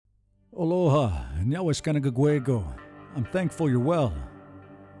Aloha, Nyawis Kanagagwego. I'm thankful you're well.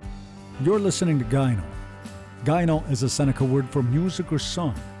 You're listening to Gaino. Gaino is a Seneca word for music or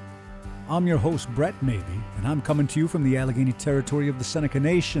song. I'm your host, Brett Maybe, and I'm coming to you from the Allegheny territory of the Seneca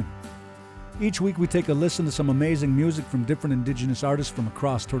Nation. Each week we take a listen to some amazing music from different indigenous artists from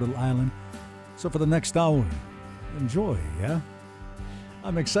across Turtle Island. So for the next hour, enjoy, yeah?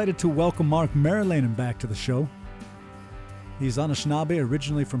 I'm excited to welcome Mark Merrilanen back to the show. He's Anishinaabe,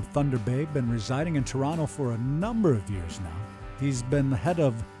 originally from Thunder Bay, been residing in Toronto for a number of years now. He's been the head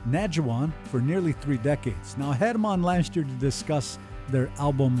of Nadjiwan for nearly 3 decades. Now, I had him on last year to discuss their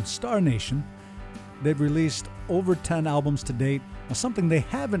album Star Nation. They've released over 10 albums to date. Now, something they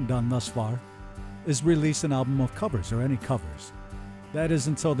haven't done thus far is release an album of covers, or any covers. That is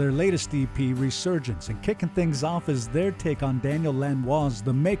until their latest EP, Resurgence, and kicking things off is their take on Daniel Lanois,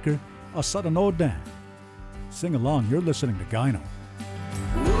 the maker of Sudden Odan. Sing along, you're listening to Gaino.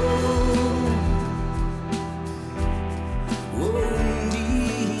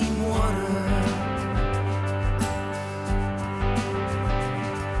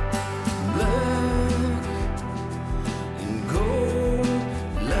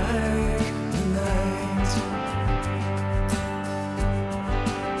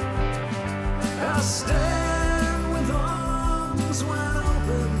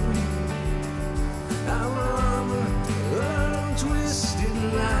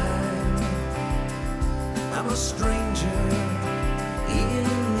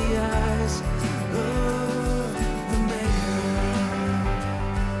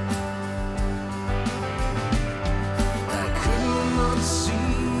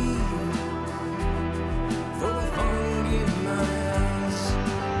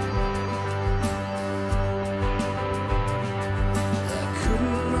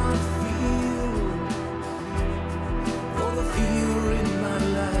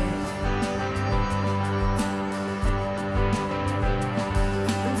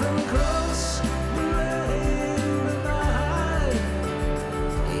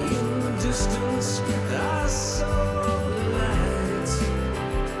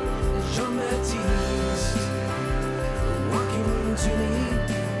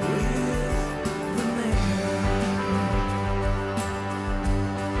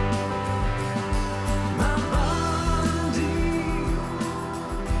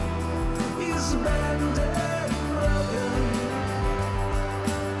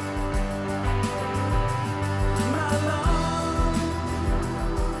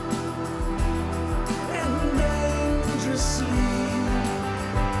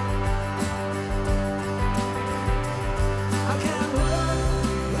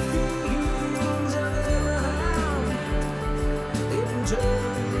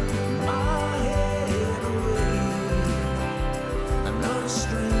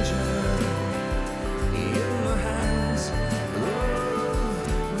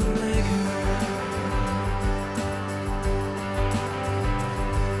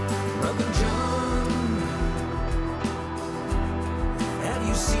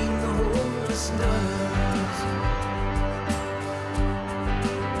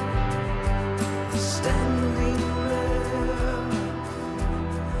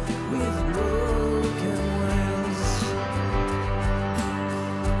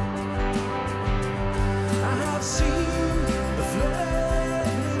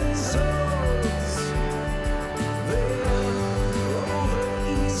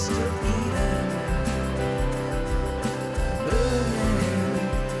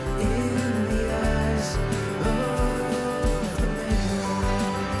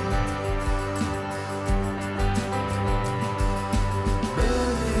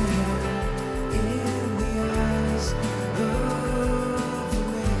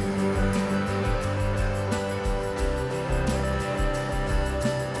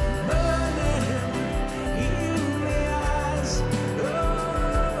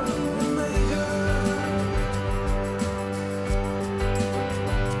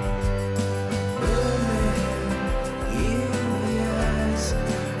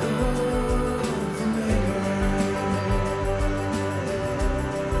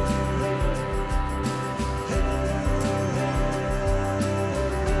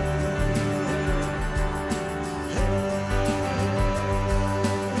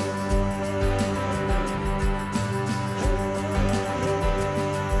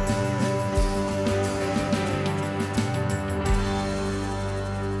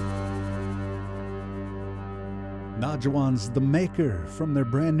 Nadjiwan's The Maker from their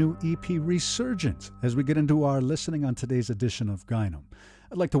brand new EP Resurgence. As we get into our listening on today's edition of Gaino,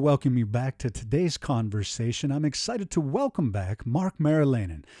 I'd like to welcome you back to today's conversation. I'm excited to welcome back Mark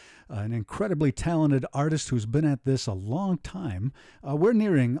Merrilanen. an incredibly talented artist who's been at this a long time. We're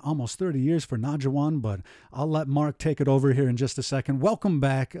nearing almost 30 years for Najawan, but I'll let Mark take it over here in just a second. Welcome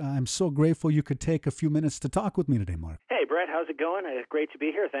back. I'm so grateful you could take a few minutes to talk with me today, Mark. Hey, Brett, how's it going? Great to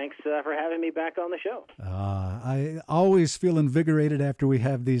be here. Thanks for having me back on the show. I always feel invigorated after we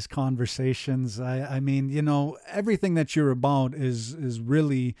have these conversations. I mean, everything that you're about is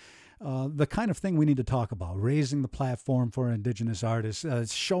really the kind of thing we need to talk about, raising the platform for Indigenous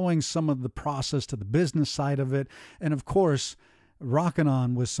artists, showing some of the process to the business side of it, and of course, rocking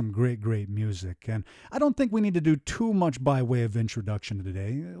on with some great, great music. And I don't think we need to do too much by way of introduction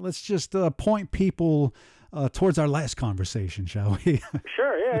today. Let's just point people towards our last conversation, shall we?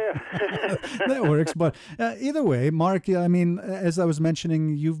 Sure, yeah. That works. But either way, Mark, I mean, as I was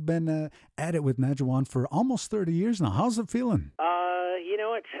mentioning, you've been at it with Najawan for almost 30 years now. How's it feeling? You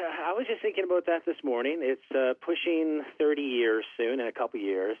know what? I was just thinking about that this morning. It's pushing 30 years soon, in a couple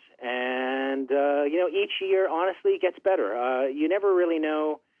years. And, each year, honestly, gets better. You never really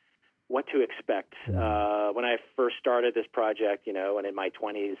know what to expect. When I first started this project, and in my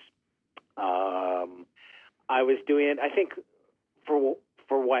 20s, I was doing it, I think, for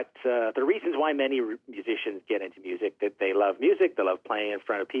what the reasons why many musicians get into music, that they love music, they love playing in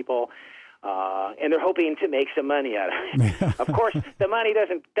front of people, and they're hoping to make some money out of it. Of course, the money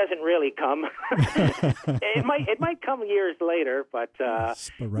doesn't really come. It might come years later, but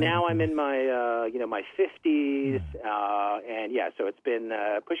now I'm in my my 50s, and so it's been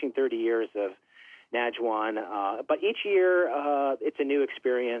pushing 30 years of Najawan. But each year, it's a new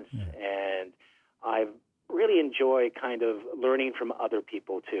experience, and I've really enjoy kind of learning from other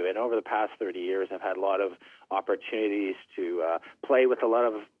people too. And over the past 30 years, I've had a lot of opportunities to play with a lot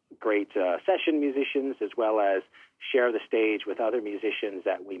of great session musicians, as well as share the stage with other musicians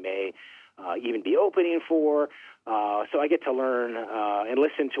that we may even be opening for. So I get to learn and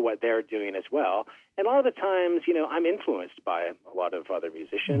listen to what they're doing as well. And a lot of the times, I'm influenced by a lot of other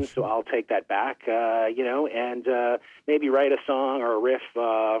musicians, so I'll take that back, and maybe write a song or a riff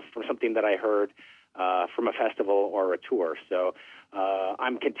from something that I heard from a festival or a tour. So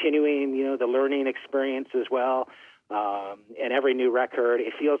I'm continuing, the learning experience as well. And every new record,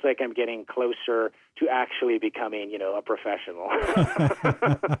 it feels like I'm getting closer to actually becoming, a professional.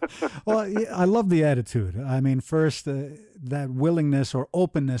 Well, I love the attitude. I mean, first, that willingness or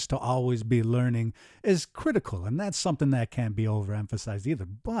openness to always be learning is critical, and that's something that can't be overemphasized either.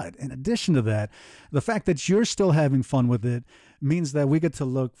 But in addition to that, the fact that you're still having fun with it means that we get to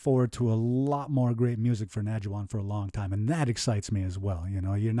look forward to a lot more great music for Najawan for a long time, and that excites me as well.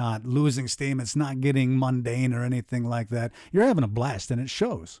 You're not losing steam. It's not getting mundane or anything like that. You're having a blast, and it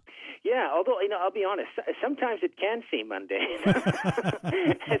shows. Yeah, although, I'll be honest, sometimes it can seem mundane,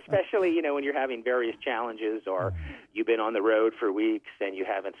 especially, when you're having various challenges or you've been on the road for weeks and you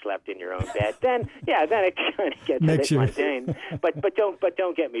haven't slept in your own bed. Then it kind of gets a bit mundane. But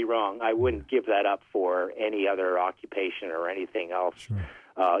don't get me wrong. I wouldn't give that up for any other occupation or anything else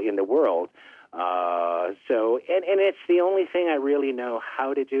in the world. So it's the only thing I really know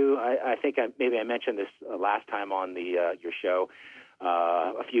how to do. I think maybe I mentioned this last time on the your show.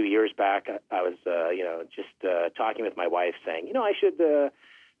 A few years back, I was, just talking with my wife, saying, I should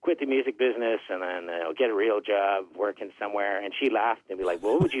quit the music business and then get a real job working somewhere. And she laughed and be like,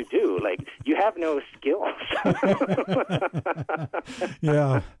 "What would you do? Like, you have no skills."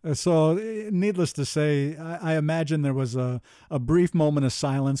 Yeah. So, needless to say, I imagine there was a brief moment of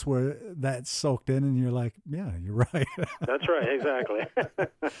silence where that soaked in, and you're like, "Yeah, you're right." That's right. Exactly.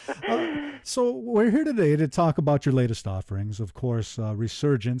 So we're here today to talk about your latest offerings, of course,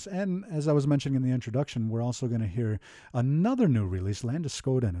 Resurgence. And as I was mentioning in the introduction, we're also going to hear another new release, Land of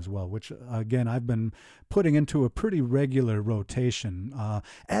Skoden, as well, which, again, I've been putting into a pretty regular rotation.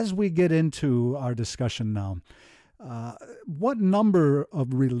 As we get into our discussion now, what number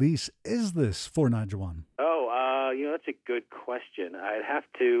of release is this for Najawan? That's a good question. I'd have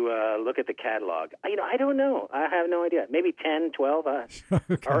to look at the catalog. I don't know. I have no idea. Maybe 10, 12,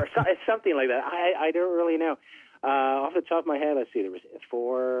 Okay. or something like that. I don't really know. Off the top of my head, let's see. There was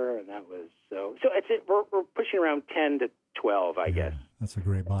 4, and that was so. We're pushing around 10 to 12, I guess. That's a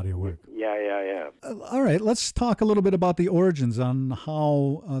great body of work. Yeah. All right, let's talk a little bit about the origins on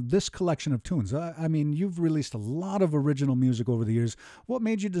how this collection of tunes. I mean, you've released a lot of original music over the years. What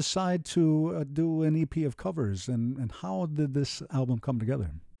made you decide to do an EP of covers, and how did this album come together?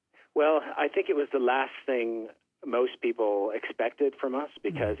 Well, I think it was the last thing most people expected from us,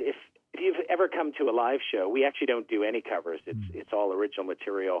 because if you've ever come to a live show, we actually don't do any covers. It's all original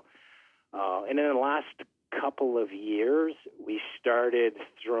material. And in the last couple of years, we started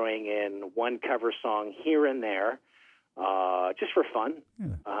throwing in one cover song here and there just for fun.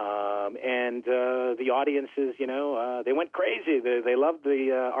 Yeah. And the audiences, they went crazy. They loved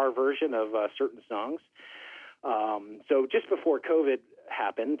our version of certain songs. So just before COVID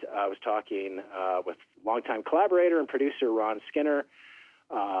happened, I was talking with longtime collaborator and producer Ron Skinner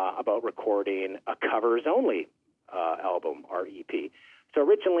about recording a covers-only album, our EP. So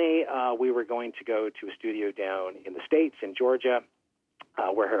originally, we were going to go to a studio down in the States, in Georgia,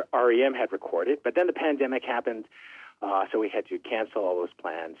 where REM had recorded. But then the pandemic happened, so we had to cancel all those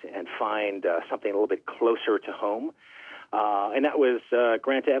plans and find something a little bit closer to home. And that was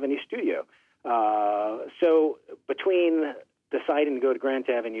Grant Avenue Studio. So between deciding to go to Grant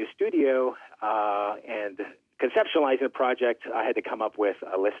Avenue Studio and conceptualizing the project, I had to come up with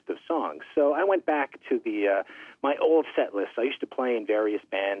a list of songs. So I went back to my old set list. I used to play in various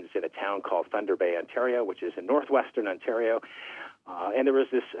bands in a town called Thunder Bay, Ontario, which is in northwestern Ontario. And there was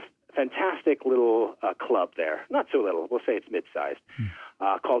this fantastic little club there, not so little, we'll say it's mid-sized,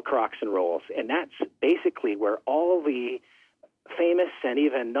 called Crocs and Rolls. And that's basically where all the famous and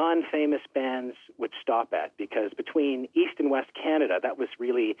even non-famous bands would stop at, because between East and West Canada, that was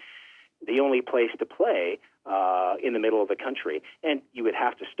really the only place to play in the middle of the country. And you would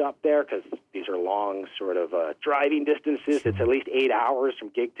have to stop there because these are long sort of driving distances. It's at least 8 hours from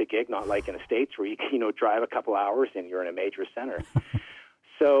gig to gig, not like in the States where you can, drive a couple hours and you're in a major center.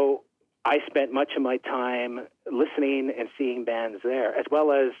 So I spent much of my time listening and seeing bands there, as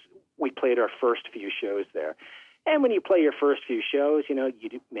well as we played our first few shows there. And when you play your first few shows, you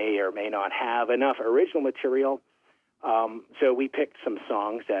may or may not have enough original material. So we picked some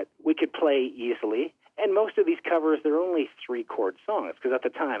songs that we could play easily. And most of these covers, they're only 3-chord songs, because at the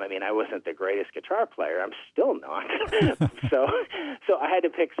time, I wasn't the greatest guitar player. I'm still not. So I had to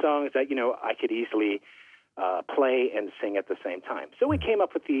pick songs that, I could easily play and sing at the same time. So we came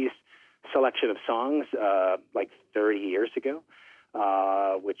up with these selection of songs like 30 years ago,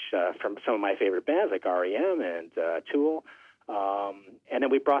 which from some of my favorite bands like REM and Tool. And then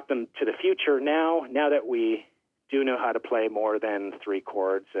we brought them to the future now that we do know how to play more than 3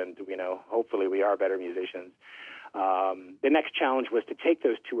 chords, and hopefully we are better musicians. The next challenge was to take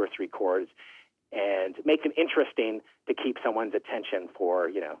those 2 or 3 chords and make them interesting to keep someone's attention for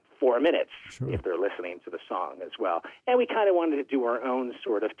 4 minutes if they're listening to the song as well. And we kind of wanted to do our own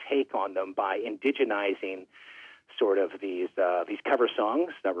sort of take on them by indigenizing sort of these cover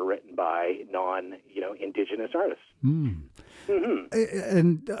songs that were written by non-indigenous artists.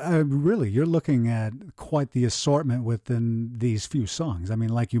 And really, you're looking at quite the assortment within these few songs.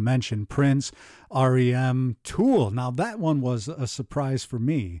 Like you mentioned, Prince, REM, Tool. Now, that one was a surprise for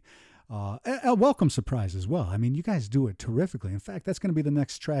me. A welcome surprise as well. You guys do it terrifically. In fact, that's going to be the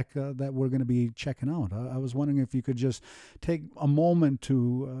next track that we're going to be checking out. I was wondering if you could just take a moment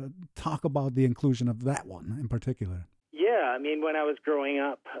to talk about the inclusion of that one in particular. Yeah, when I was growing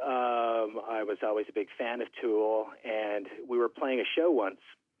up, I was always a big fan of Tool, and we were playing a show once.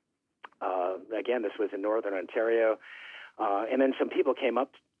 Again, this was in Northern Ontario, and then some people came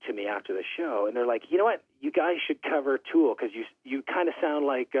up to me after the show, and they're like, you know what, you guys should cover Tool, because you kind of sound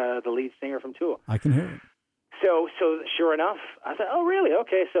like the lead singer from Tool. I can hear it. So sure enough, I thought, oh, really?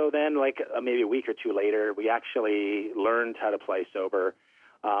 Okay. So then maybe a week or two later, we actually learned how to play sober.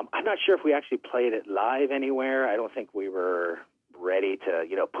 I'm not sure if we actually played it live anywhere. I don't think we were ready to,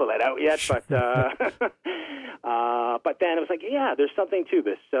 pull it out yet. But but then it was like, yeah, there's something to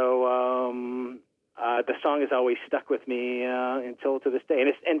this. So the song has always stuck with me until to this day.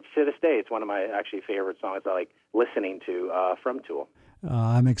 And to this day, it's one of my actually favorite songs I like listening to from Tool.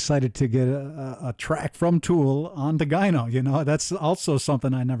 I'm excited to get a track from Tool on the Gyno. That's also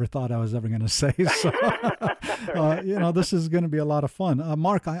something I never thought I was ever going to say. So, this is going to be a lot of fun.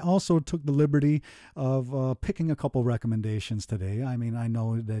 Mark, I also took the liberty of picking a couple recommendations today. I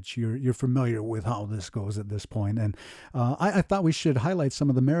know that you're familiar with how this goes at this point, and I thought we should highlight some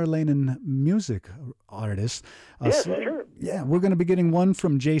of the Marilyn music artists. Sure. Yeah, we're going to be getting one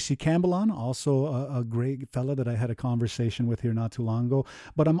from J.C. Campbellon, also a great fella that I had a conversation with here not too long ago.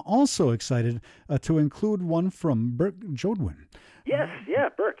 But I'm also excited to include one from Burke Jodwin. Yes,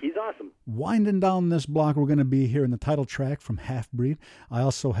 Burke, he's awesome. Winding down this block, we're going to be hearing the title track from Half Breed. I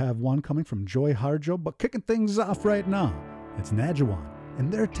also have one coming from Joy Harjo, but kicking things off right now, it's Nadjiwan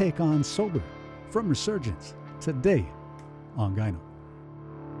and their take on Sober from Resurgence today on Gyno.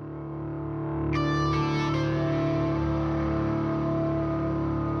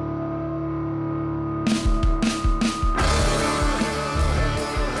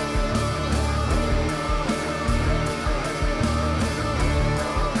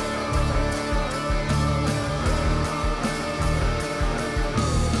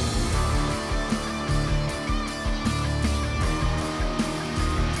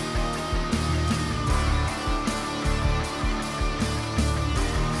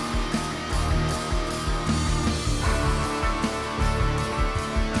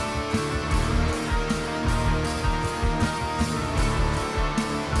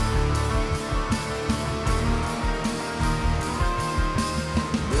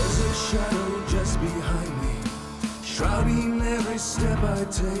 step I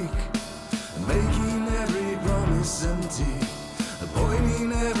take, making every promise empty,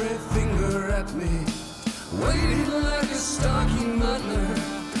 pointing every finger at me, waiting like a stalking butler,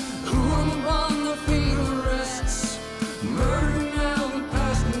 who upon the field rests, murder now the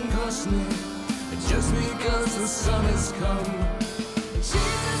past and cost me, just because the sun has come.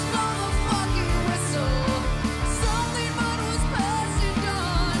 Jesus motherfucking whistle, something but was passing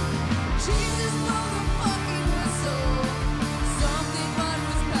on. Jesus motherfucking whistle, something but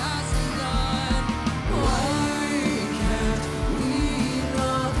was passing on. Why can't we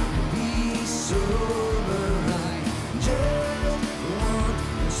not be sober? I just want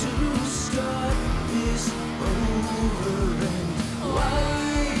to start this over. And why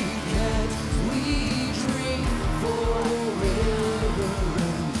can't we drink forever?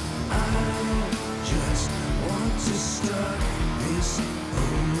 And I just want to start this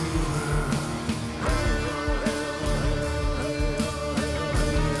over.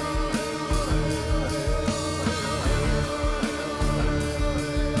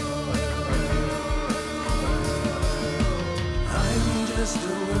 I'm just a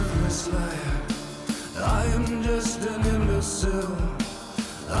worthless liar. I am just an imbecile.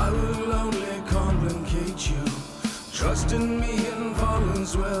 I will only complicate you. Trust in me and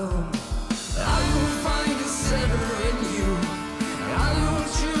Fallon's well. I will find a center in you. I will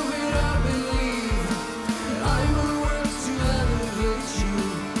chew it up and leave. I will work to elevate you,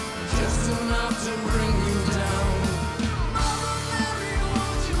 just enough to bring you down. Mother Mary,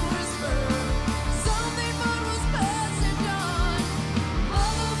 won't you whisper, something but was passing on.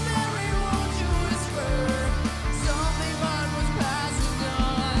 Mother Mary, won't you whisper, something but was passing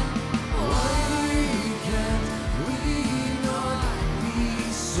on. Why can't we not be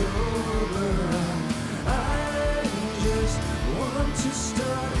sober? I just want to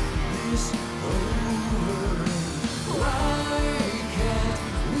start this over. Why can't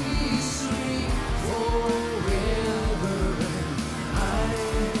we sleep forever? I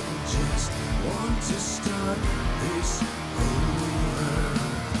just want to start this over.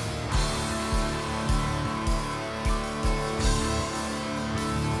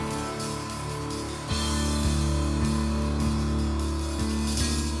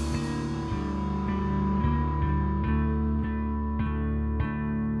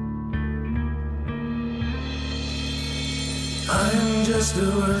 I'm just a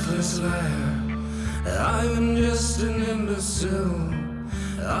worthless liar. I'm just an imbecile.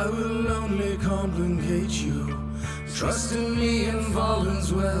 I will only complicate you. Trust in me and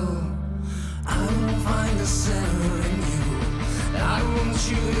Fallon's well. I will find a center in you. I won't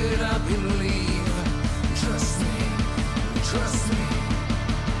chew it up and leave. Trust me, trust me.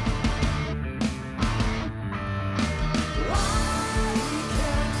 Why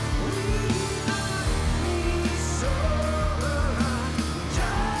can't we not be sober? I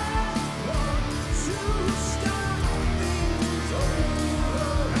just want to start things over.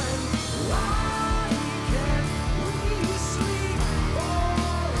 And why can't we sleep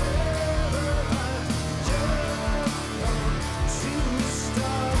forever? I just want to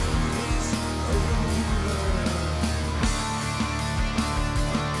start this over.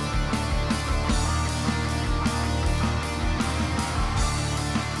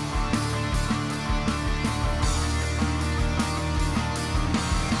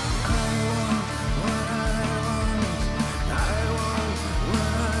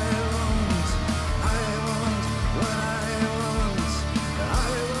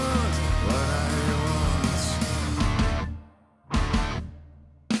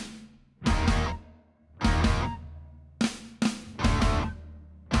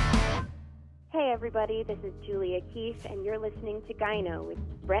 Hey everybody, this is Julia Keefe, and you're listening to Gyno with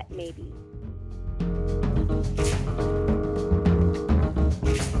Brett Maybe.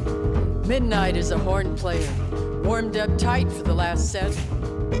 Midnight is a horn player, warmed up tight for the last set.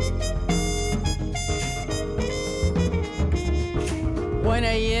 1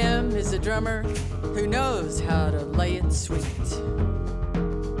 a.m. is a drummer who knows how to lay it sweet.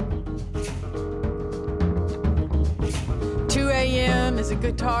 2 a.m. is a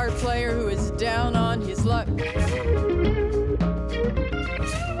guitar player who is down on his luck.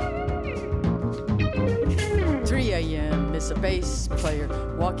 3 a.m. is a bass player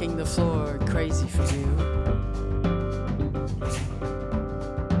walking the floor crazy for you.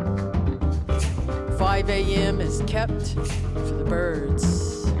 5 a.m. is kept for the birds.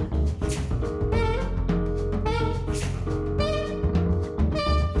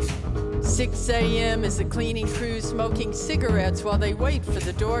 6 a.m. is a cleaning crew smoking cigarettes while they wait for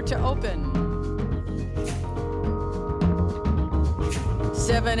the door to open.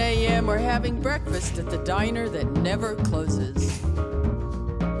 7 a.m. we're having breakfast at the diner that never closes.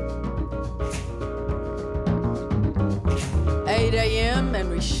 8 a.m. and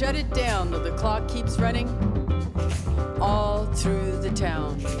we shut it down though the clock keeps running all through the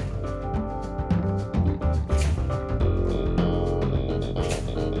town.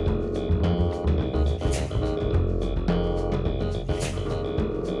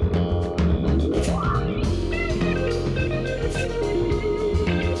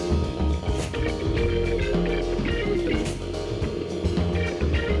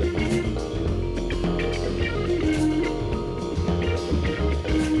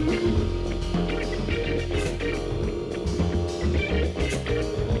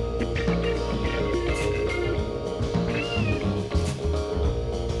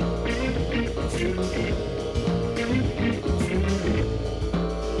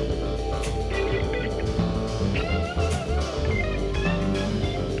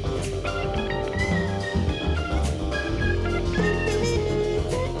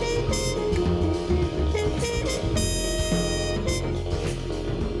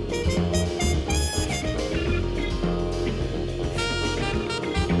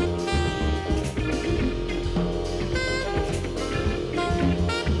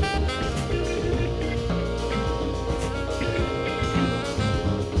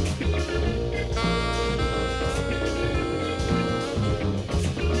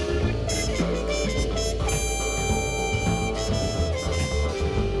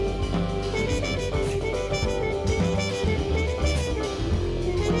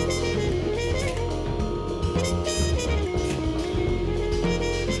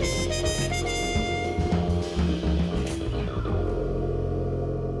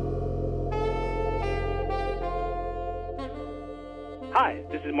 Hi,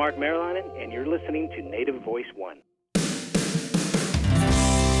 this is Mark Marilanen, and you're listening to Native Voice One.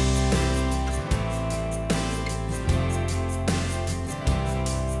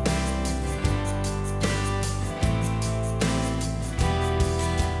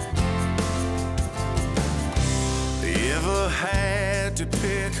 You ever had to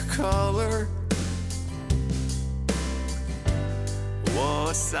pick a color?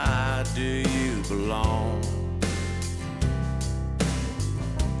 What side do you belong?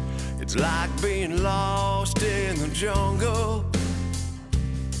 It's like being lost in the jungle,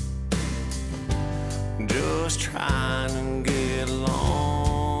 just trying to get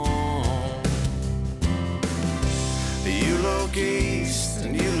along. You look east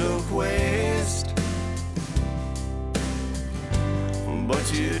and you look west,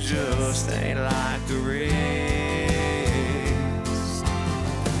 but you just ain't like the rest.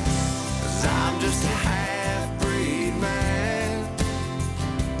 'Cause I'm just a half-breed man.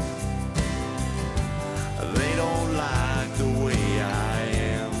 They don't like the way I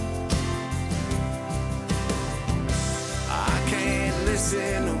am. I can't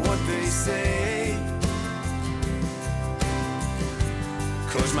listen to what they say,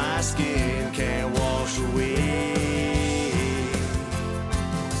 'cause my skin can't wash away.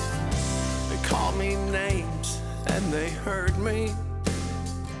 They call me names and they hurt me,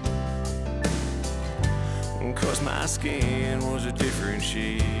 'cause my skin was a different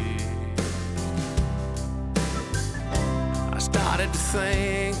shade. I started to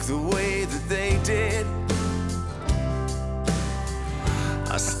think the way that they did.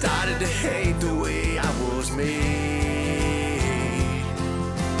 I started to hate the way I was made.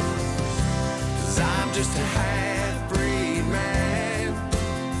 'Cause I'm just a half-breed man.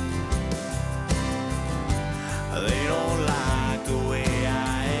 They don't like the way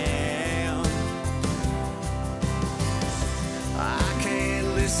I am. I can't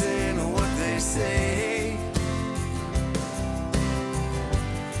listen to what they say,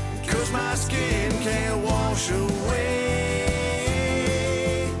 'cause my skin can't wash away.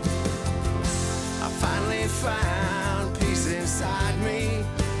 I finally found peace inside me,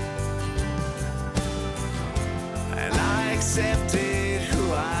 and I accepted who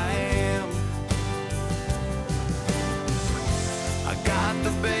I am. I got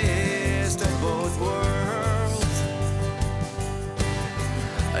the best of both worlds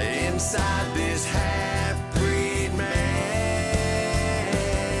inside this half-breed man.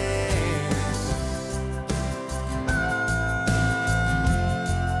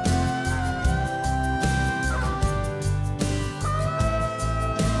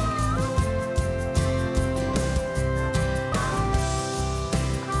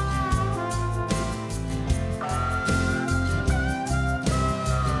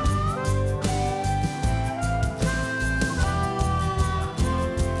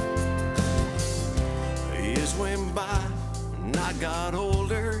 Years went by and I got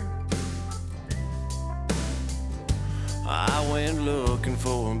older. I went looking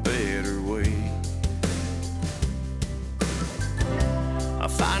for a better way.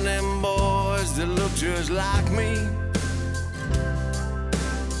 find them boys that look just like me.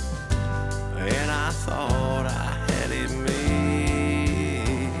 And I thought I had it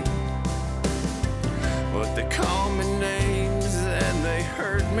made. But they call me names and they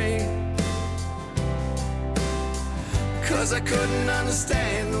hurt me. 'Cause I couldn't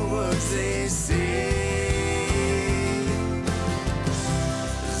understand the words they say.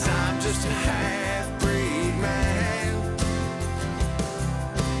 'Cause I'm just a half-breed man.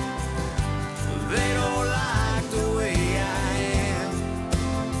 They don't like the way I am.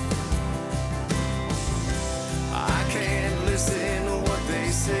 I can't listen to what they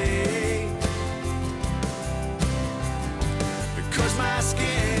say. Because my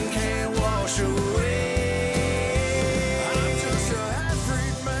skin can't wash away.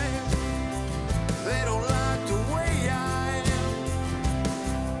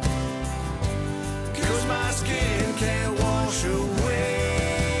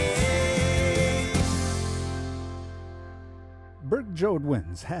 Burke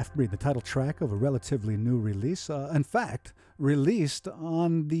Joedwin's Half-Breed, the title track of a relatively new release. In fact, released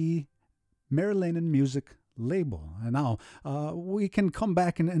on the Mary Lane Music label. And now we can come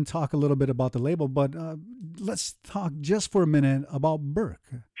back and talk a little bit about the label, but let's talk just for a minute about Burke.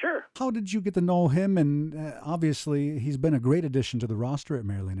 Sure. How did you get to know him? And obviously, he's been a great addition to the roster at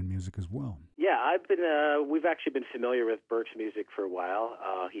Mary Lane Music as well. Yeah, we've actually been familiar with Burke's music for a while.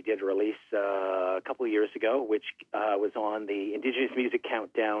 He did release a couple of years ago, which was on the Indigenous Music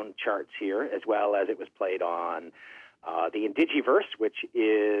Countdown charts here, as well as it was played on the Indigiverse, which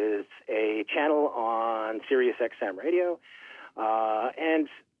is a channel on Sirius XM radio. And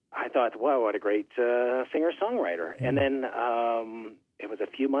I thought, wow, what a great singer-songwriter. And then it was a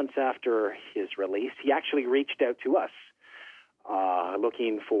few months after his release, he actually reached out to us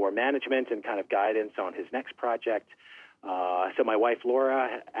looking for management and kind of guidance on his next project. So my wife,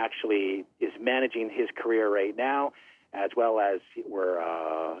 Laura, actually is managing his career right now, as well as we're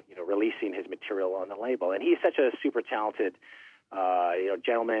releasing his material on the label. And he's such a super talented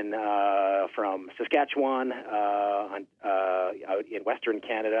gentleman from Saskatchewan, out in Western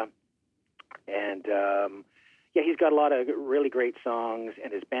Canada. And he's got a lot of really great songs,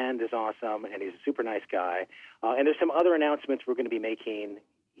 and his band is awesome, and he's a super nice guy. And there's some other announcements we're going to be making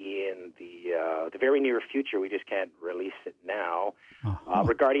in the very near future. We just can't release it now,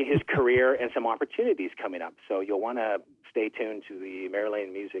 regarding his career and some opportunities coming up. So you'll want to stay tuned to the Mary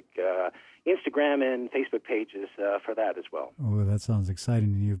Lane Music Instagram and Facebook pages for that as well. Oh, that sounds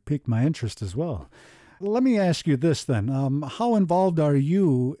exciting. You've piqued my interest as well. Let me ask you this then. How involved are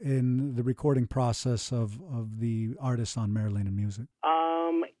you in the recording process of the artists on Mary Lane Music?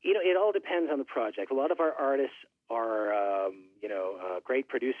 It all depends on the project. A lot of our artists are, great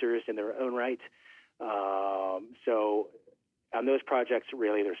producers in their own right. So on those projects,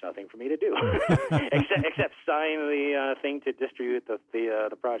 really, there's nothing for me to do except sign the thing to distribute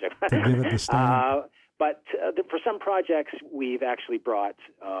the project. To give it the stamp. But for some projects, we've actually brought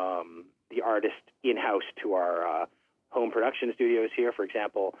the artist in-house to our home production studios here. For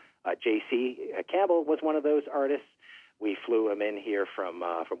example, J.C. Campbell was one of those artists. We flew him in here from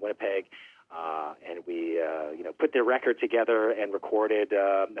Winnipeg, and we put the record together and recorded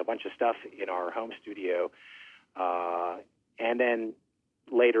a bunch of stuff in our home studio. And then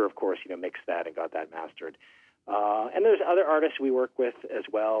later, of course, mixed that and got that mastered. And there's other artists we work with as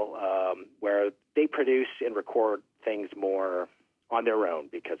well, where they produce and record things more on their own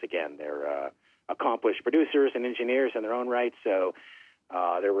because, again, they're accomplished producers and engineers in their own right, so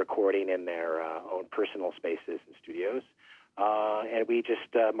they're recording in their own personal spaces and studios. And we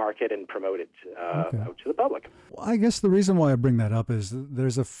just market and promote it out to the public. Well, I guess the reason why I bring that up is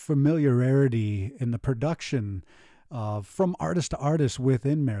there's a familiarity in the production from artist to artist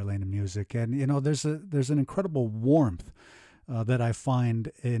within Mary Lane Music, and there's an incredible warmth that I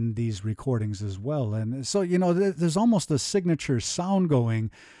find in these recordings as well. And so there's almost a signature sound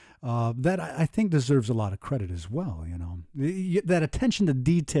going that I think deserves a lot of credit as well. That attention to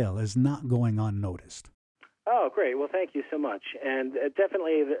detail is not going unnoticed. Oh, great. Well, thank you so much. And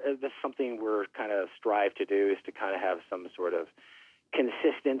definitely that's something we're kind of strive to do, is to kind of have some sort of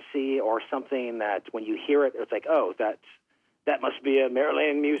consistency or something that when you hear it, it's like, oh, that must be a Mary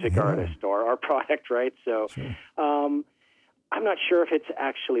Lane Music artist or our product, right? So sure. I'm not sure if it's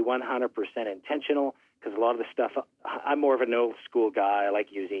actually 100% intentional, because a lot of the stuff, I'm more of an old school guy. I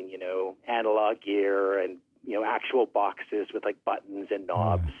like using, analog gear and, actual boxes with like buttons and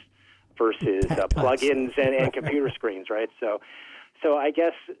knobs versus plugins and computer screens, right? So I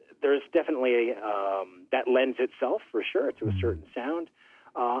guess there's definitely that lends itself for sure to a certain sound.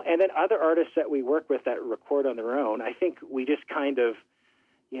 And then other artists that we work with that record on their own, I think we just kind of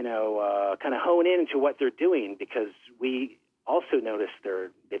kind of hone into what they're doing, because we also notice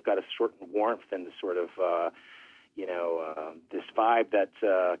they've got a certain warmth and sort of, this vibe that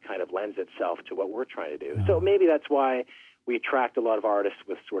kind of lends itself to what we're trying to do. So maybe that's why we attract a lot of artists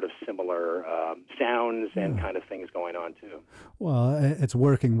with sort of similar sounds and kind of things going on too. Well, it's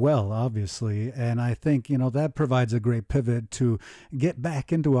working well, obviously, and I think, that provides a great pivot to get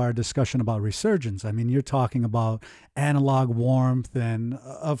back into our discussion about resurgence. I mean, you're talking about analog warmth, and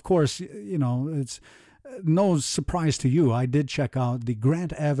of course, it's no surprise to you. I did check out the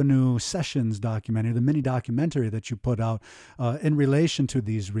Grant Avenue Sessions documentary, the mini documentary that you put out in relation to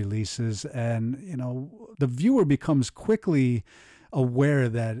these releases. And, the viewer becomes quickly aware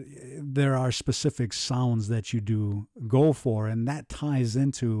that there are specific sounds that you do go for. And that ties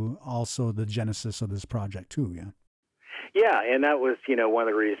into also the genesis of this project too, yeah? Yeah, and that was, one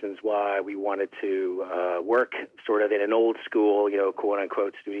of the reasons why we wanted to work sort of in an old school,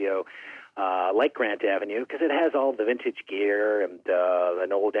 quote-unquote studio like Grant Avenue, because it has all the vintage gear and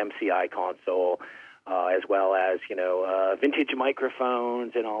an old MCI console, as well as, vintage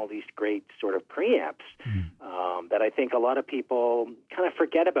microphones and all these great sort of preamps that I think a lot of people kind of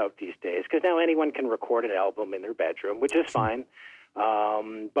forget about these days, because now anyone can record an album in their bedroom, which is fine.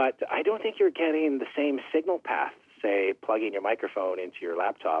 But I don't think you're getting the same signal path, say, plugging your microphone into your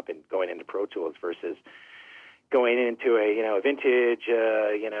laptop and going into Pro Tools versus going into a vintage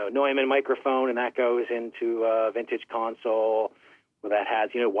Neumann microphone, and that goes into a vintage console that has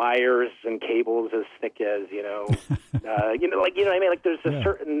wires and cables as thick as what I mean. Like there's a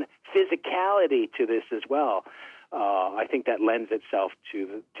certain physicality to this as well. I think that lends itself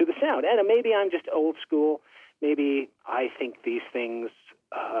to the sound. And maybe I'm just old school. Maybe I think these things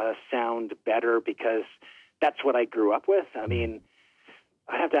sound better because that's what I grew up with. I mean,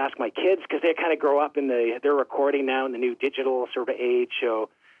 I have to ask my kids, because they kind of grow up they're recording now in the new digital sort of age. So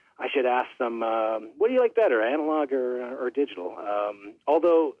I should ask them, what do you like better, analog or digital?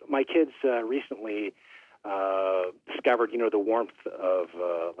 Although my kids recently discovered, the warmth of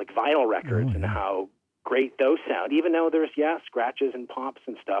like vinyl records and how great those sound. Even though there's, scratches and pops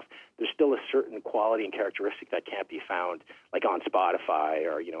and stuff, there's still a certain quality and characteristic that can't be found like on Spotify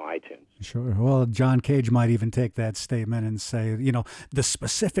or, iTunes. Sure. Well, John Cage might even take that statement and say, the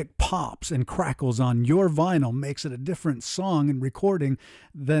specific pops and crackles on your vinyl makes it a different song and recording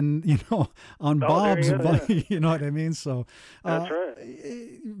than, on Bob's vinyl. You know what I mean? So that's right.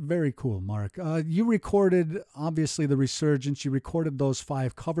 Very cool, Mark. You recorded, obviously, the Resurgence. You recorded those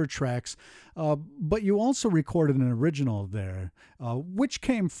 5 cover tracks, but you also recorded an original there. Which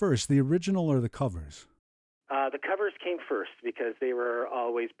came first, the original or the covers? The covers came first because they were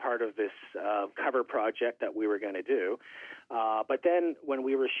always part of this cover project that we were going to do. But then when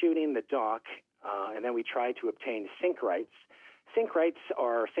we were shooting the doc, and then we tried to obtain sync rights. Sync rights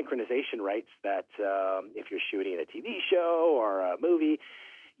are synchronization rights that if you're shooting a TV show or a movie,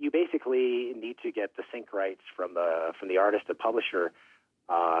 you basically need to get the sync rights from the artist and publisher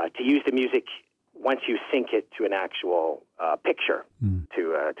to use the music once you sync it to an actual picture,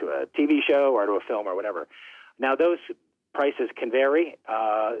 to a TV show or to a film or whatever. Now, those prices can vary.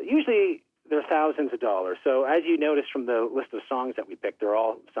 Usually, they're thousands of dollars. So as you notice from the list of songs that we picked, they're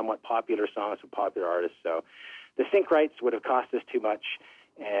all somewhat popular songs with popular artists. So the sync rights would have cost us too much.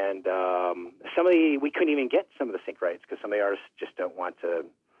 And we couldn't even get some of the sync rights because some of the artists just don't want to,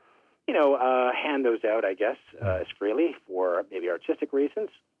 hand those out, I guess, as freely for maybe artistic reasons.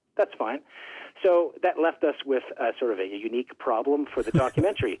 That's fine. So that left us with sort of a unique problem for the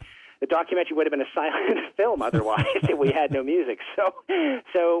documentary. The documentary would have been a silent film otherwise if we had no music. So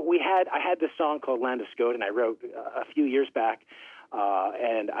I had this song called Land of Skoden I wrote a few years back,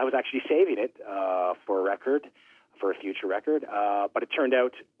 and I was actually saving it for a future record. But it turned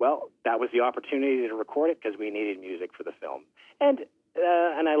out, that was the opportunity to record it because we needed music for the film. And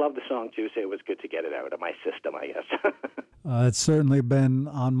I love the song too, so it was good to get it out of my system, I guess. It's certainly been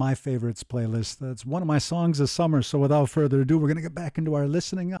on my favorites playlist. That's one of my songs this summer. So without further ado, we're going to get back into our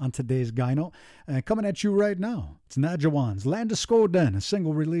listening on today's Gyno. And coming at you right now, it's Nadjawan's Land of Skoden, a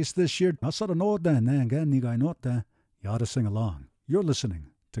single released this year. You ought to sing along. You're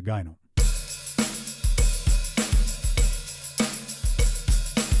listening to Gyno.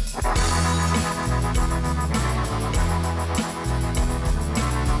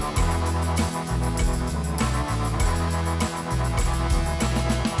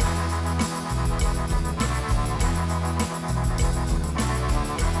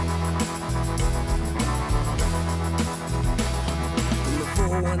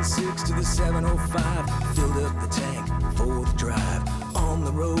 To the 705, filled up the tank for the drive. On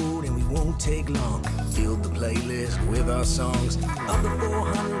the road and we won't take long. Filled the playlist with our songs. Of the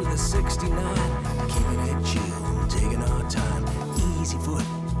 400 69, keeping it chill, taking our time, easy foot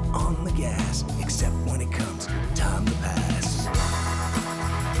on the gas, except when it comes time to pass.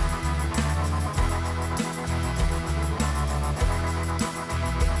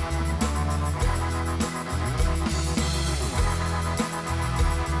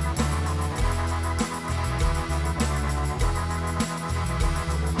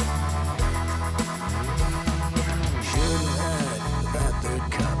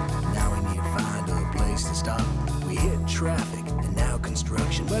 Traffic and now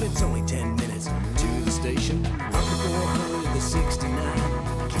construction, but it's only 10 minutes to the station. Up the 400, the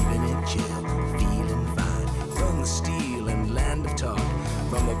 69, keeping it chill, feeling fine. From the steel and land of talk,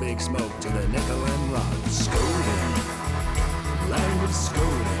 from the big smoke to the nickel and rock. Scolding, land of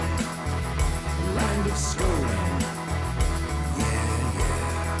scolding, land of scolding. Yeah,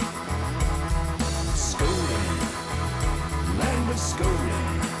 yeah. Scolding, land of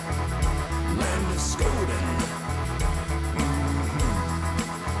scolding, land of scolding.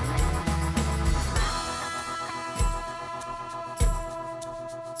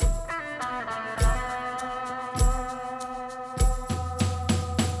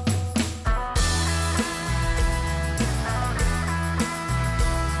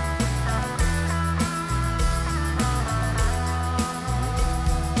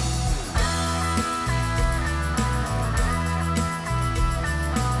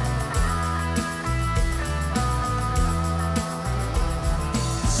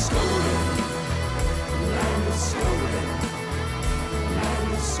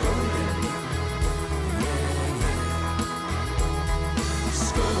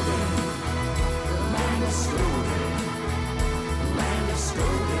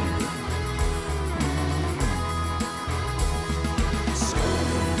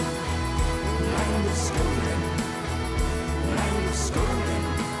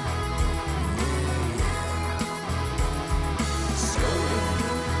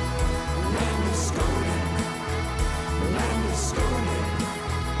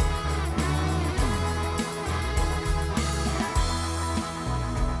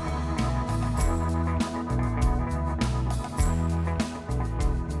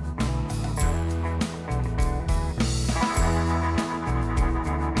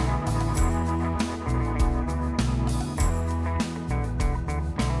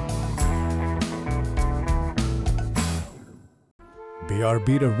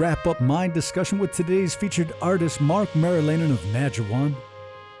 BRB to wrap up my discussion with today's featured artist, Mark Marilanen of Nadjawan.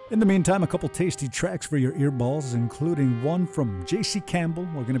 In the meantime, a couple tasty tracks for your earballs, including one from J.C. Campbell.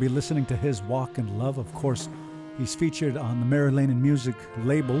 We're going to be listening to his Walk in Love. Of course, he's featured on the Marilanen Music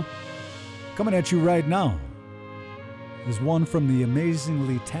label. Coming at you right now is one from the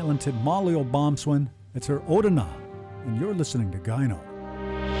amazingly talented Molly O'Bomswin. It's her Odana, and you're listening to Gyno.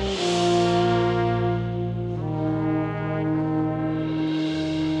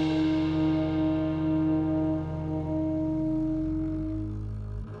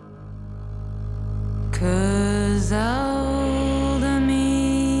 Cause all of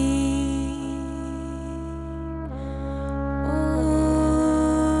me,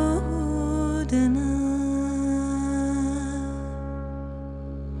 oh, dinner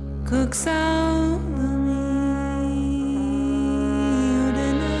cooks all of me, oh,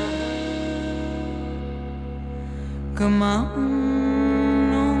 dinner. Come on.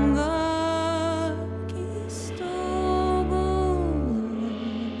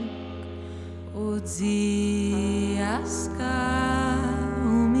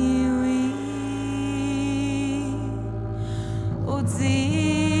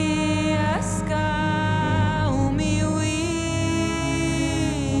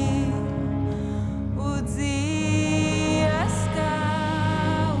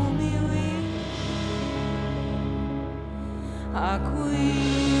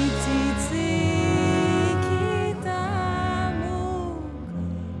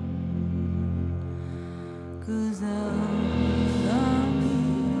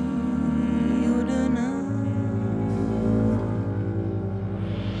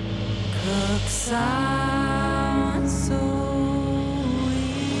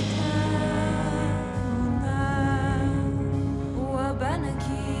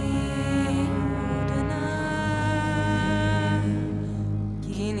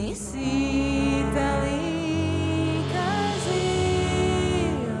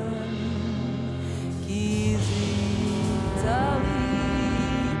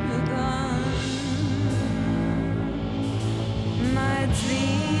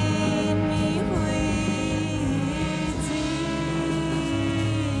 Dream me away.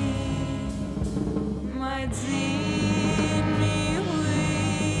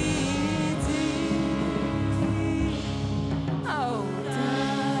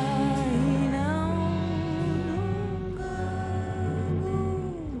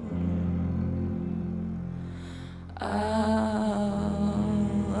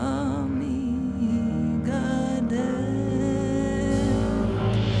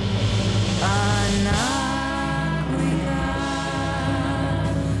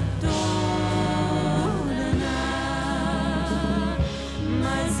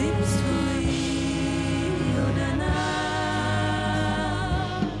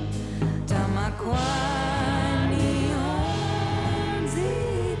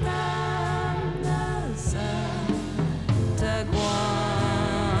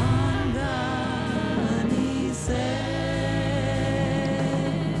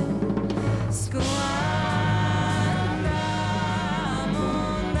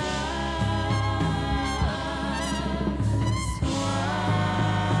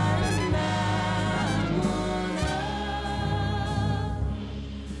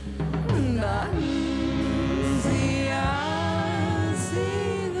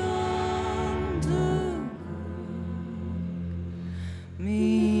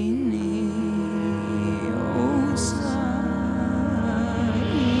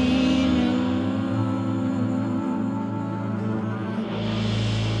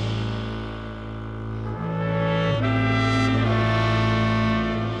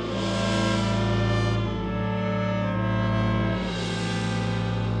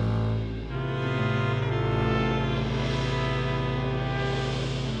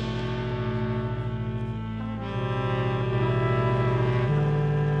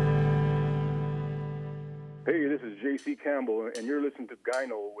 Hey, this is J.C. Campbell, and you're listening to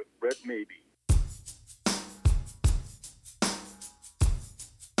Gyno with Brett Maybe.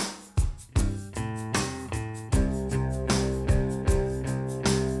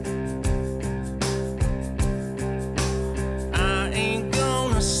 I ain't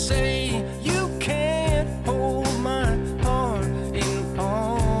gonna say you can't hold my heart in the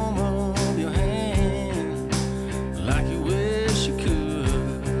palm of your hand like you wish you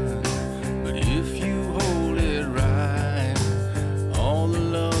could. But if you hold it right, all the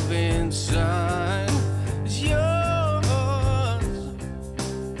love inside is yours.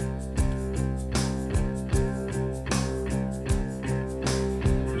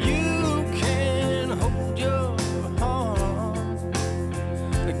 You can hold your heart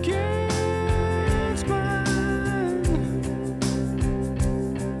against mine,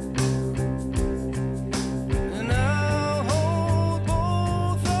 and I'll hold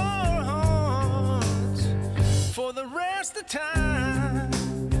both our hearts for the rest of time.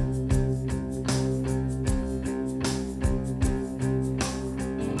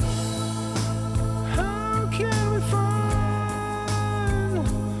 How can we find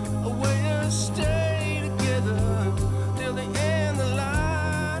a way to stay together till the end of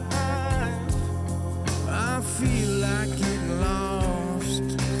life? I feel like getting lost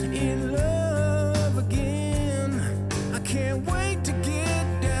in love again. I can't wait to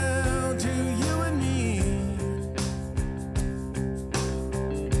get down to you and me.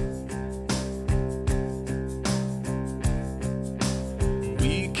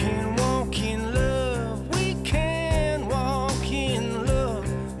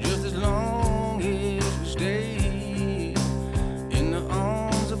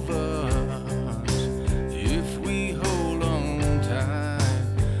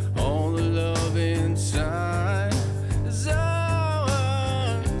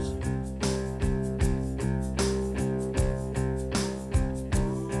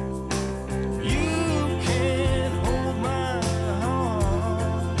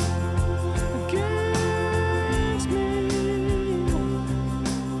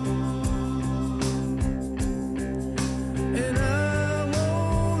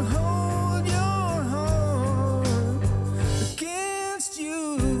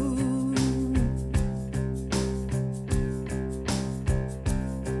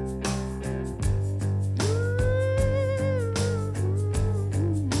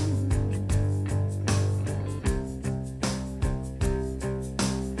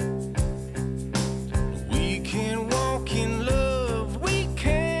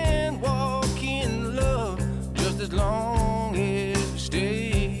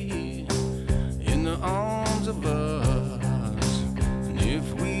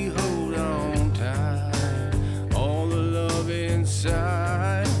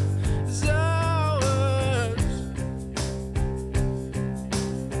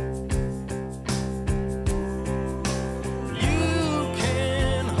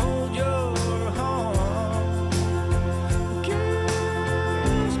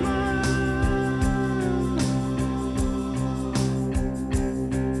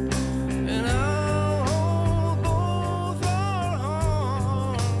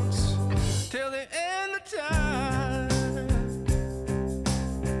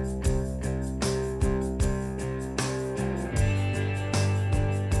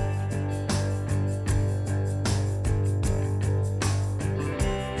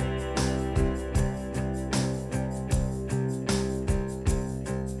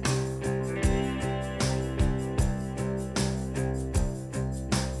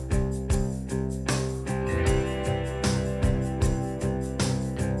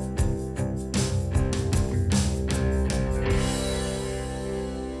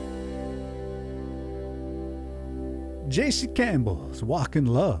 J.C. Campbell's Walk in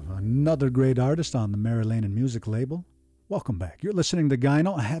Love, another great artist on the Mary Lane and Music label. Welcome back. You're listening to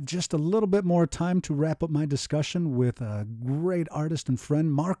Gyno. I have just a little bit more time to wrap up my discussion with a great artist and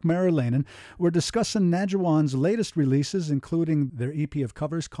friend, Mark Marilanen. We're discussing Nadjawan's latest releases, including their EP of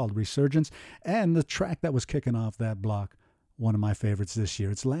covers called Resurgence, and the track that was kicking off that block, one of my favorites this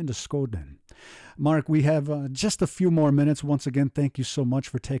year. It's Land of Skoden. Mark, we have just a few more minutes. Once again, thank you so much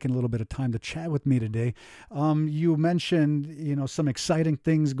for taking a little bit of time to chat with me today. You mentioned, some exciting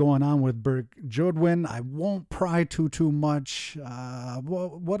things going on with Berg Jodwin. I won't pry too much.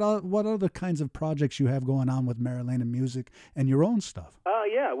 What are the kinds of projects you have going on with Mary Lane and Music and your own stuff?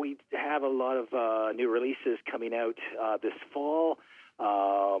 Yeah, we have a lot of new releases coming out this fall.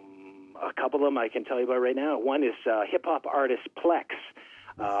 A couple of them I can tell you about right now. One is hip-hop artist Plex.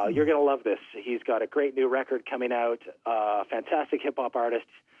 You're going to love this. He's got a great new record coming out, fantastic hip-hop artist.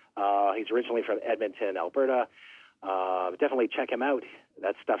 He's originally from Edmonton, Alberta. Definitely check him out.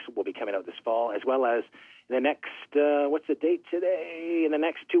 That stuff will be coming out this fall, as well as in the next, what's the date today? In the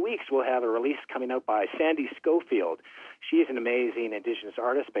next 2 weeks, we'll have a release coming out by Sandy Schofield. She is an amazing Indigenous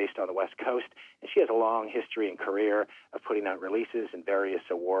artist based on the West Coast, and she has a long history and career of putting out releases in various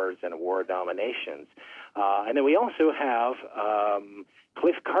awards and award nominations. And then we also have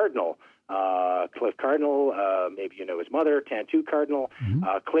Cliff Cardinal. Cliff Cardinal, maybe you know his mother, Tantu Cardinal.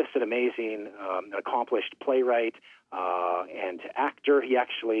 Cliff's an amazing, accomplished playwright and actor. He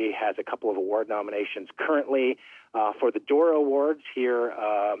actually has a couple of award nominations currently for the Dora Awards here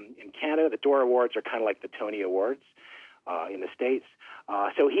in Canada. The Dora Awards are kind of like the Tony Awards in the States.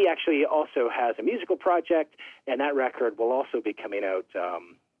 So he actually also has a musical project, and that record will also be coming out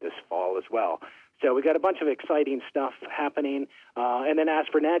this fall as well. So we got a bunch of exciting stuff happening. And then as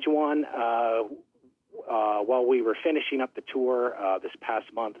for Nadjawan, while we were finishing up the tour this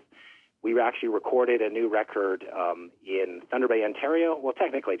past month, we actually recorded a new record in Thunder Bay, Ontario. Well,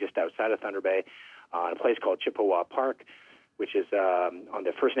 technically just outside of Thunder Bay, in a place called Chippewa Park, which is on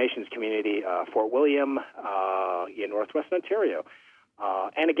the First Nations community, Fort William, in northwest Ontario.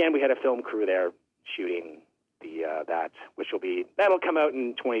 And again, we had a film crew there shooting that, which that'll come out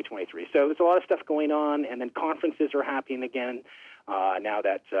in 2023. So there's a lot of stuff going on, and then conferences are happening again now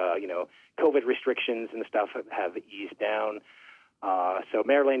that COVID restrictions and stuff have eased down. So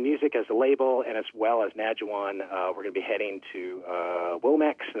Mary Lane Music as a label, and as well as Nadjawan, we're going to be heading to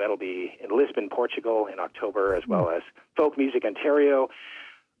Womex, and that'll be in Lisbon, Portugal, in October, as well as Folk Music Ontario.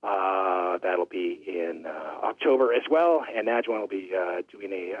 That'll be in October as well, and Nadjawan will be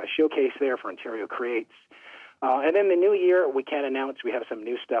doing a showcase there for Ontario Creates. And then the new year, we can't announce. We have some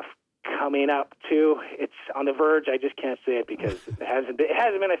new stuff coming up too. It's on the verge. I just can't say it because it hasn't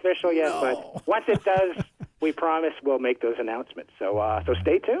been official yet. No. But once it does, we promise we'll make those announcements. So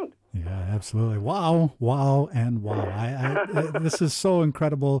stay tuned. Yeah, absolutely. Wow, and wow. This is so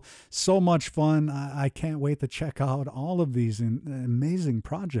incredible, so much fun. I can't wait to check out all of these amazing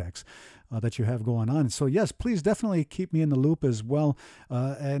projects that you have going on. So yes, please definitely keep me in the loop as well.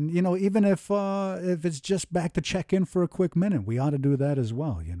 And even if it's just back to check in for a quick minute, we ought to do that as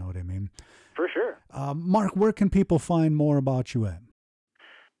well. You know what I mean? For sure. Mark, where can people find more about you at?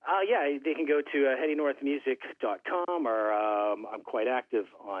 Yeah, they can go to headingnorthmusic.com, or I'm quite active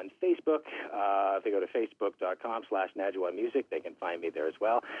on Facebook. If they go to facebook.com/Nadjawan Music, they can find me there as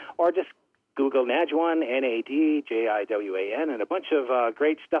well. Or just Google Nadjawan, Nadjawan, and a bunch of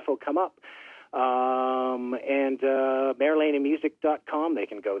great stuff will come up. And MaryLaneandMusic.com, they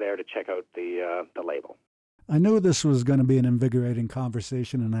can go there to check out the label. I knew this was going to be an invigorating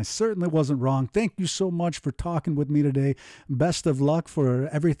conversation, and I certainly wasn't wrong. Thank you so much for talking with me today. Best of luck for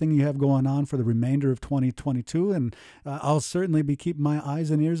everything you have going on for the remainder of 2022, and I'll certainly be keeping my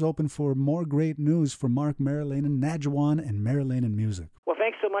eyes and ears open for more great news from Mark Marilanen, Nadjawan, and Mary Lane and Music. Well,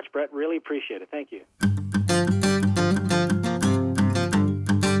 thanks so much, Brett. Really appreciate it. Thank you.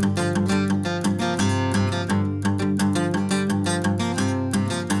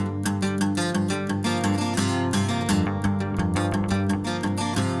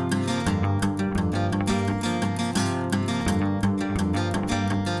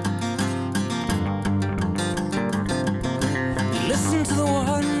 Listen to the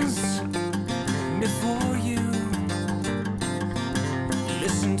ones before you.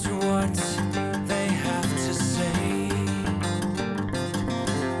 Listen to what they have to say.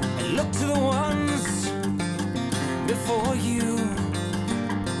 And look to the ones before you.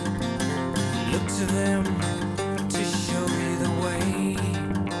 Look to them to show you the way.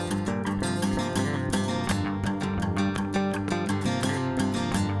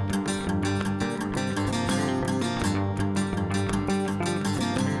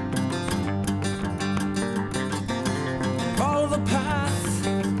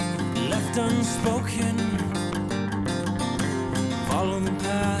 unspoken. Follow the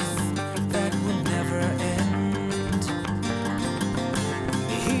path that will never end.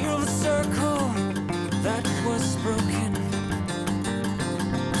 Heal the circle that was broken,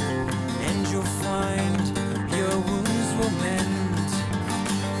 and you'll find your wounds will mend.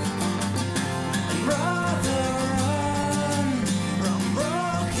 And rather run from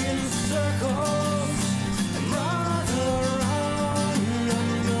broken circles, and rather run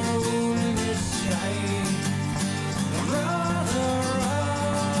under wounded sky, and rather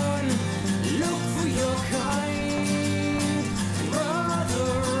run, look for your kind, and rather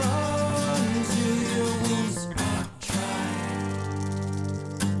run till your wounds are dry.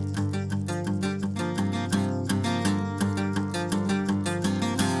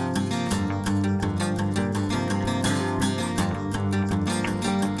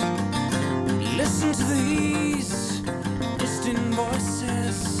 Listen to these distant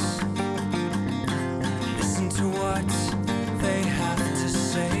voices. Listen to what they have to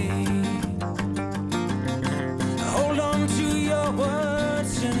say. Hold on to your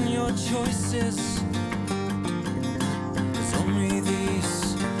words and your choices, 'cause only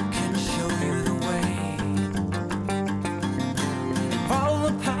these can show you the way. Follow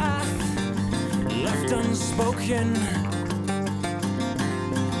the path left unspoken.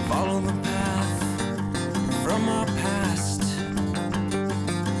 Follow the path from our past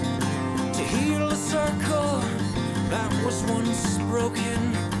to heal a circle that was once broken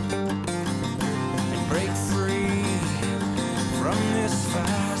and break free from this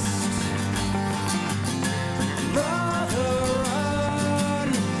fast. And rather run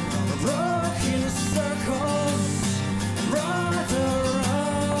from the broken circles, and rather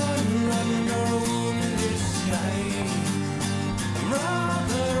run under a wounded sky.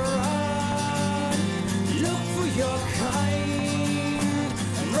 Rather run, look for your kind,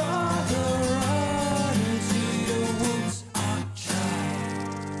 and rather run till your wounds are dry.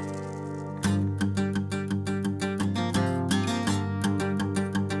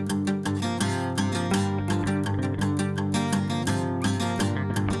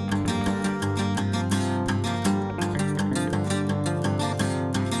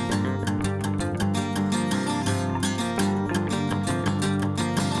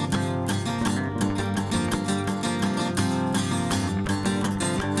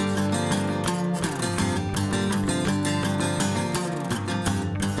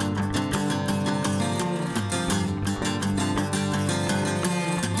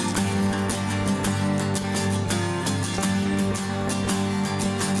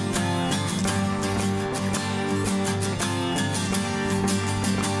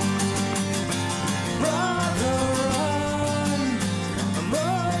 Rather run from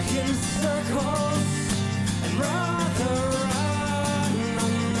broken circles, and rather run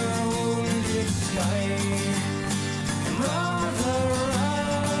under a wounded sky, and rather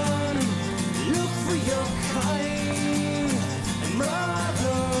run, look for your kind, and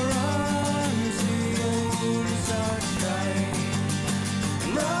rather run till your wounds are dry,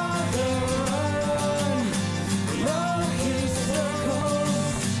 and rather run from broken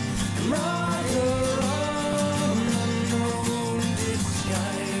circles, and rather run under a wounded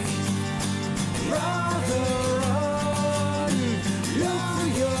sky, and rather run, look for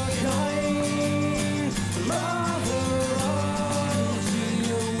your kind, and rather run till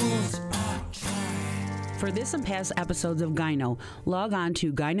your wounds are dry. For this and past episodes of Gyno, log on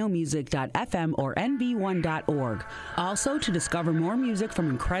to gynomusic.fm or nv1.org. Also, to discover more music from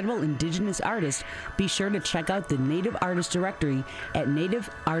incredible indigenous artists, be sure to check out the Native Artist Directory at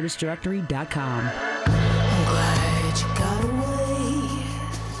nativeartistdirectory.com. I'm glad you got away.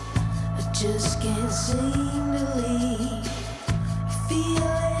 I just can't seem to leave. Feel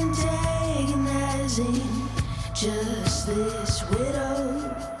antagonizing, just this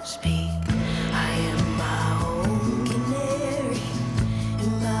widow's peak. I am my own canary,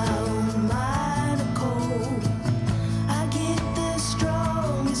 in my own mind of cold. I get the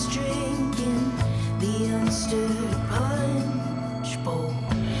strongest drinking, the unstirred punch bowl.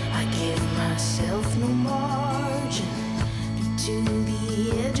 I give myself no margin to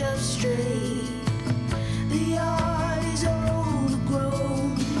the edge of straight. The yard is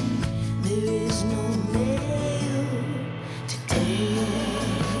overgrown, there is no nail to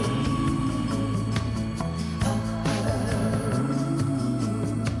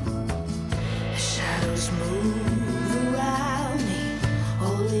The shadows move around me,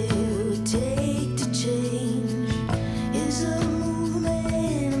 all it would take to change is a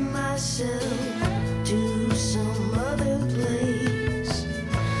movement of myself to some other place.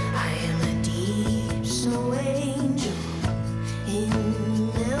 I am a deep snow angel in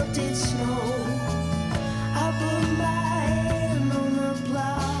melted snow.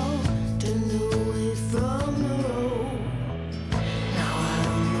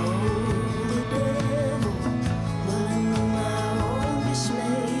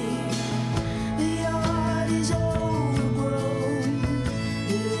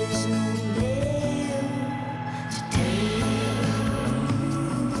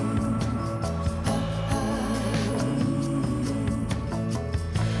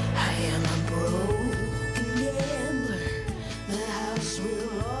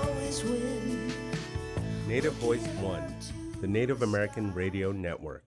 the Native American Radio Network.